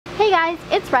Hey guys,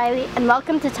 it's Riley and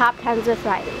welcome to Top 10s with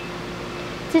Riley.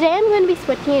 Today I'm going to be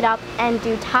switching it up and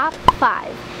do top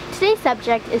 5. Today's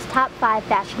subject is top 5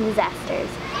 fashion disasters.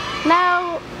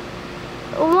 Now,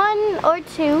 1 or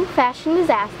 2 fashion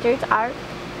disasters are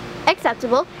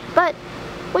acceptable, but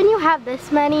when you have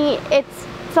this many,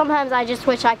 sometimes I just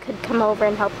wish I could come over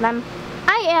and help them.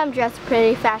 I am dressed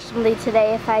pretty fashionably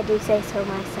today, if I do say so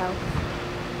myself.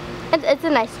 It's a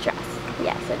nice dress.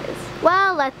 Yes, it is.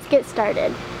 Well, let's get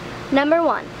started. Number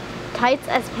 1, tights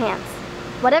as pants.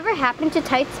 Whatever happened to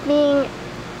tights being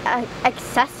an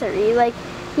accessory? Like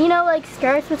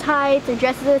skirts with tights or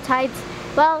dresses with tights?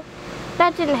 Well,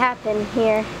 that didn't happen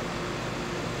here.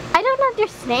 I don't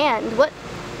understand.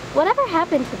 Whatever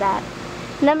happened to that?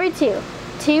 Number 2,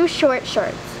 too short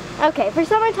shorts. Okay, for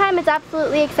summertime it's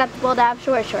absolutely acceptable to have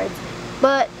short shorts,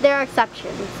 but there are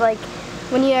exceptions. Like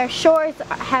when your shorts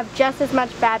have just as much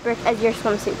fabric as your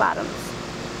swimsuit bottoms.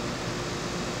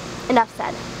 Enough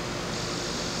said.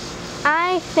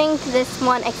 I think this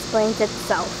one explains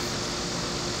itself.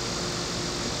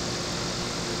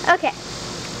 Okay,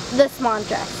 the swan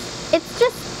dress. It's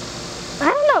just, I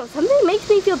don't know, something makes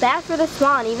me feel bad for the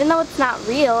swan, even though it's not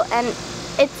real, and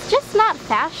it's just not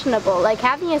fashionable. Like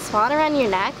having a swan around your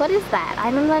neck, what is that? I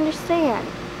don't understand.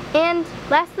 And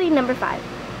lastly, number 5,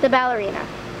 the ballerina.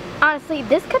 Honestly,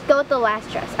 this could go with the last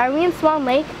dress. Are we in Swan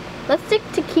Lake? Let's stick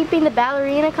to keeping the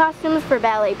ballerina costumes for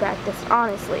ballet practice,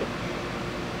 honestly.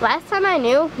 Last time I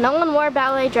knew, no one wore a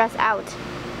ballet dress out.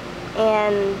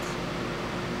 And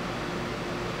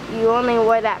you only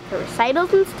wore that for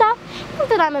recitals and stuff. Not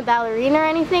that I'm a ballerina or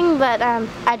anything, but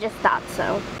I just thought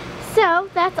so. So,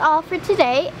 that's all for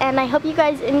today, and I hope you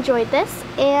guys enjoyed this.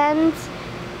 And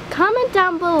comment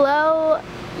down below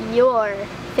your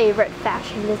favorite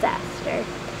fashion disaster.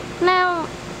 Now,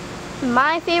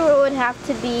 my favorite would have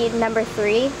to be number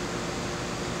 3,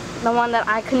 the one that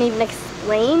I couldn't even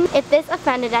explain. If this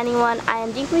offended anyone, I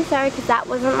am deeply sorry because that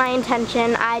wasn't my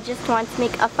intention. I just want to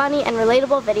make a funny and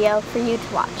relatable video for you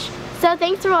to watch. So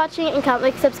thanks for watching and comment,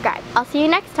 like, subscribe. I'll see you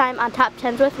next time on Top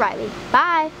 10s with Riley.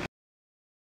 Bye!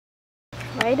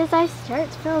 Right as I start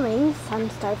filming, Sun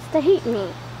starts to hate me.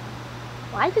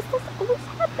 Why does this always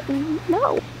happen?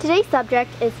 No. Today's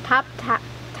subject is top.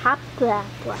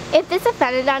 If this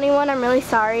offended anyone, I'm really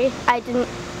sorry.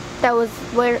 That was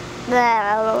where.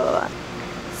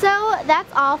 So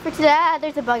that's all for today.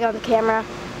 There's a bug on the camera.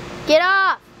 Get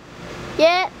off!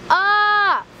 Get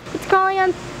off! It's crawling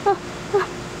on.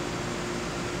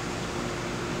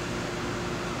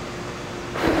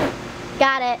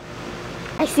 Got it.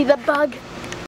 I see the bug.